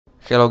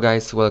Hello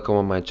guys, welcome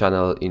on my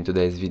channel. In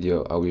today's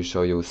video I will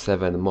show you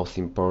 7 most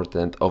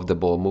important of the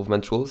ball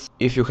movement rules.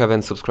 If you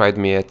haven't subscribed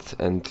me yet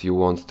and you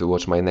want to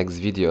watch my next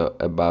video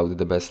about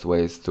the best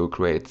ways to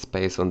create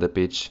space on the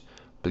pitch,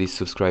 please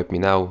subscribe me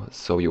now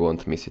so you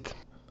won't miss it.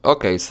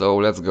 Okay, so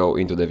let's go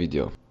into the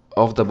video.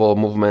 Off the ball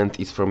movement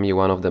is for me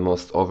one of the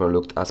most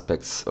overlooked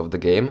aspects of the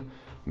game,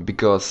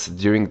 because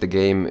during the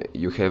game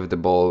you have the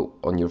ball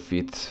on your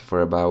feet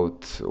for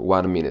about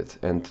 1 minute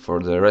and for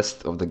the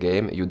rest of the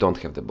game you don't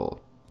have the ball.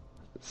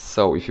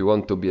 So if you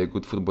want to be a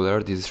good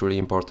footballer, this is really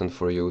important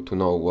for you to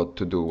know what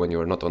to do when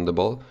you are not on the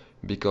ball,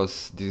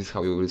 because this is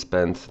how you will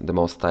spend the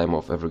most time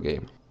of every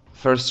game.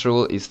 First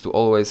rule is to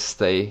always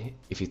stay,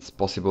 if it's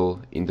possible,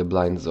 in the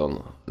blind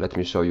zone. Let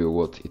me show you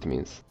what it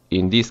means.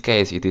 In this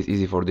case it is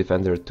easy for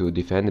defender to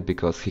defend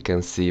because he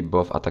can see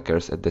both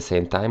attackers at the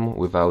same time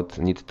without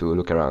need to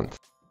look around.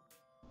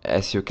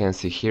 As you can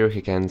see here,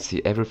 he can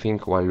see everything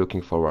while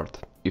looking forward.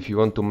 If you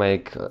want to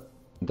make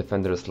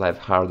defender's life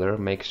harder,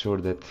 make sure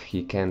that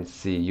he can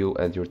see you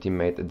and your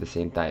teammate at the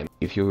same time.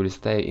 If you will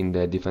stay in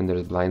the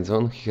defender's blind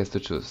zone, he has to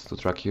choose to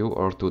track you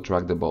or to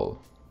track the ball.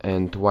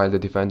 And while the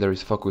defender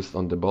is focused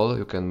on the ball,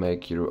 you can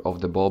make your off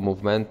the ball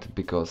movement,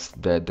 because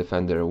the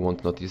defender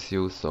won't notice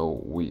you,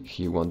 so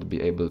he won't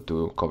be able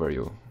to cover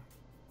you.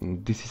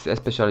 This is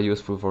especially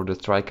useful for the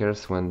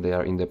strikers when they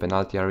are in the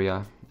penalty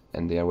area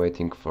and they are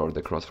waiting for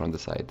the cross from the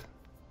side.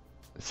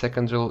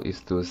 Second rule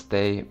is to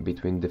stay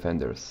between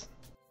defenders.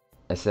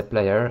 As a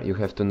player, you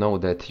have to know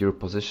that your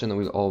position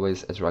will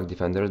always attract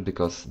defenders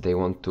because they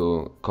want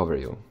to cover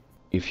you.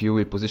 If you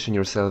will position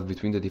yourself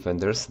between the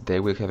defenders, they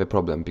will have a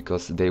problem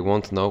because they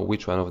won't know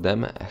which one of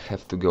them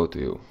have to go to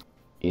you.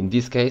 In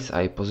this case,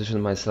 I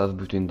position myself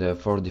between the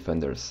 4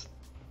 defenders.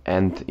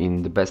 And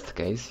in the best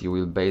case, you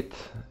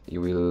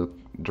will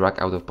drag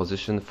out of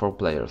position 4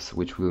 players,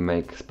 which will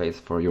make space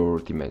for your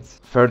teammates.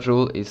 Third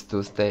rule is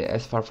to stay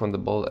as far from the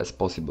ball as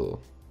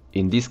possible.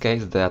 In this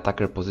case, the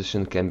attacker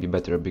position can be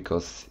better,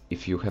 because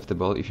if you have the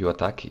ball, if you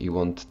attack, you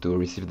want to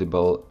receive the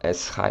ball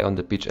as high on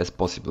the pitch as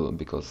possible,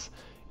 because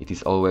it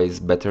is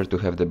always better to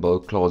have the ball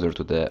closer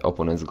to the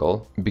opponent's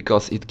goal,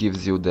 because it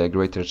gives you the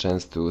greater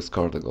chance to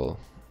score the goal.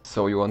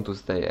 So you want to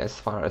stay as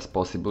far as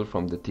possible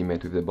from the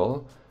teammate with the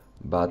ball,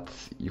 but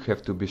you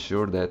have to be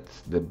sure that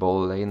the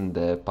ball lane,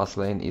 the pass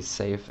lane, is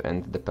safe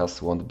and the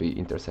pass won't be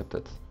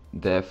intercepted.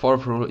 The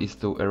fourth rule is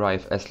to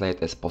arrive as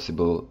late as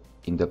possible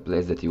in the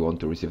place that you want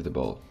to receive the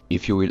ball.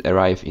 If you will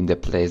arrive in the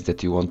place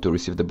that you want to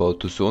receive the ball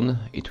too soon,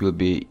 it will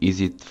be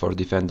easy for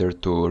defender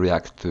to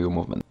react to your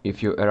movement.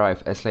 If you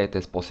arrive as late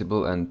as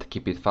possible and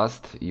keep it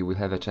fast, you will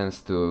have a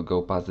chance to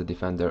go past the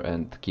defender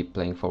and keep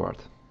playing forward.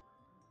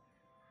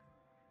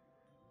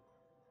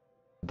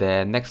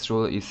 The next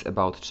rule is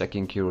about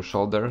checking your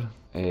shoulder.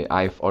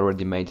 I've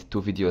already made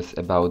 2 videos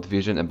about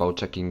vision, about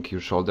checking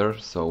your shoulder,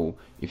 so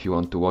if you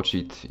want to watch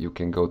it, you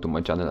can go to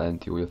my channel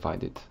and you will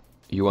find it.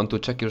 You want to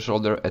check your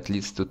shoulder at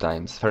least 2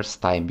 times.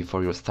 First time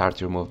before you start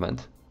your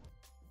movement,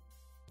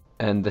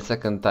 and the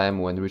second time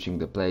when reaching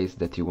the place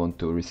that you want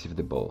to receive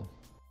the ball.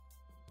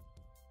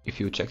 If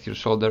you check your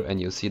shoulder and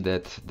you see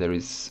that there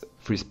is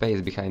free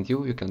space behind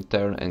you, you can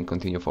turn and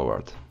continue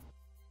forward.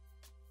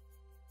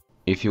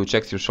 If you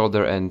check your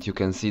shoulder and you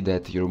can see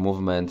that your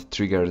movement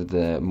triggered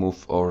the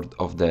move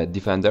of the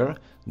defender,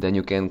 then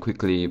you can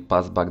quickly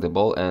pass back the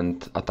ball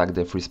and attack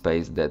the free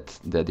space that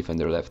the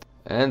defender left.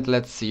 And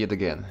let's see it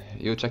again.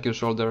 You check your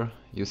shoulder,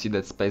 you see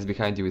that space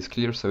behind you is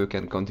clear, so you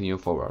can continue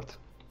forward.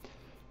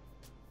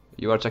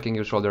 You are checking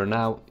your shoulder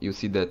now, you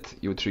see that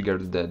you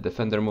triggered the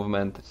defender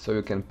movement, so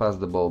you can pass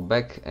the ball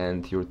back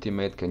and your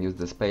teammate can use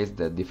the space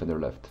that defender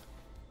left.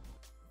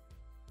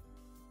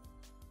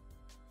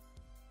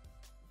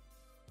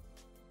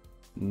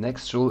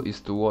 Next rule is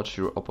to watch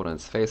your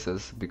opponent's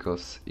faces,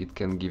 because it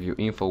can give you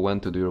info when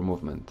to do your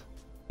movement.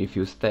 If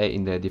you stay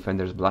in the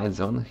defender's blind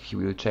zone, he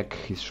will check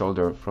his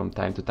shoulder from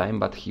time to time,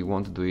 but he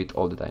won't do it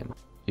all the time.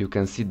 You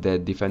can see the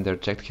defender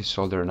checked his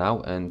shoulder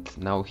now, and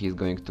now he is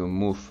going to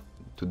move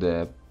to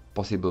the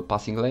possible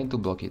passing lane to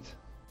block it.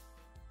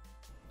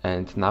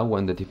 And now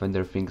when the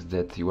defender thinks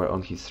that you are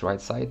on his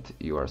right side,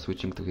 you are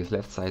switching to his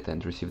left side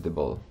and receive the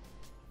ball.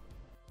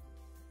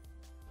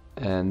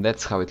 And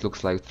that's how it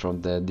looks like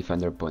from the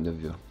defender point of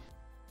view.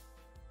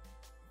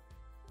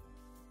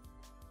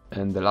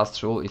 And the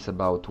last rule is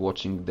about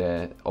watching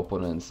the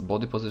opponent's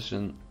body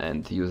position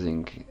and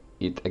using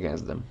it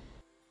against them.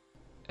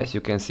 As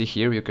you can see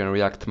here, you can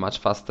react much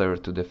faster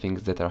to the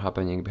things that are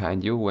happening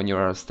behind you when you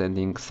are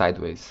standing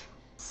sideways.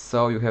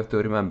 So you have to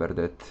remember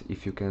that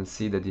if you can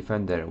see the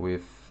defender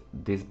with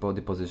this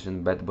body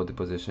position, bad body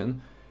position,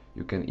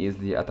 you can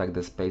easily attack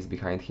the space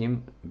behind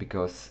him,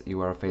 because you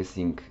are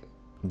facing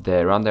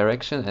the wrong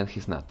direction and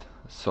he's not.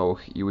 So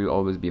you will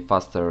always be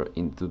faster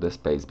into the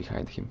space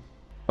behind him.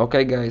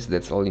 Okay guys,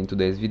 that's all in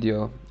today's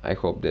video. I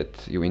hope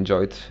that you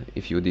enjoyed.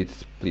 If you did,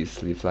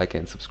 please leave like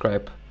and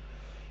subscribe,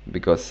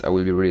 because I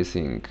will be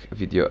releasing a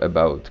video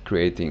about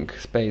creating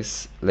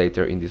space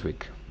later in this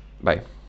week. Bye.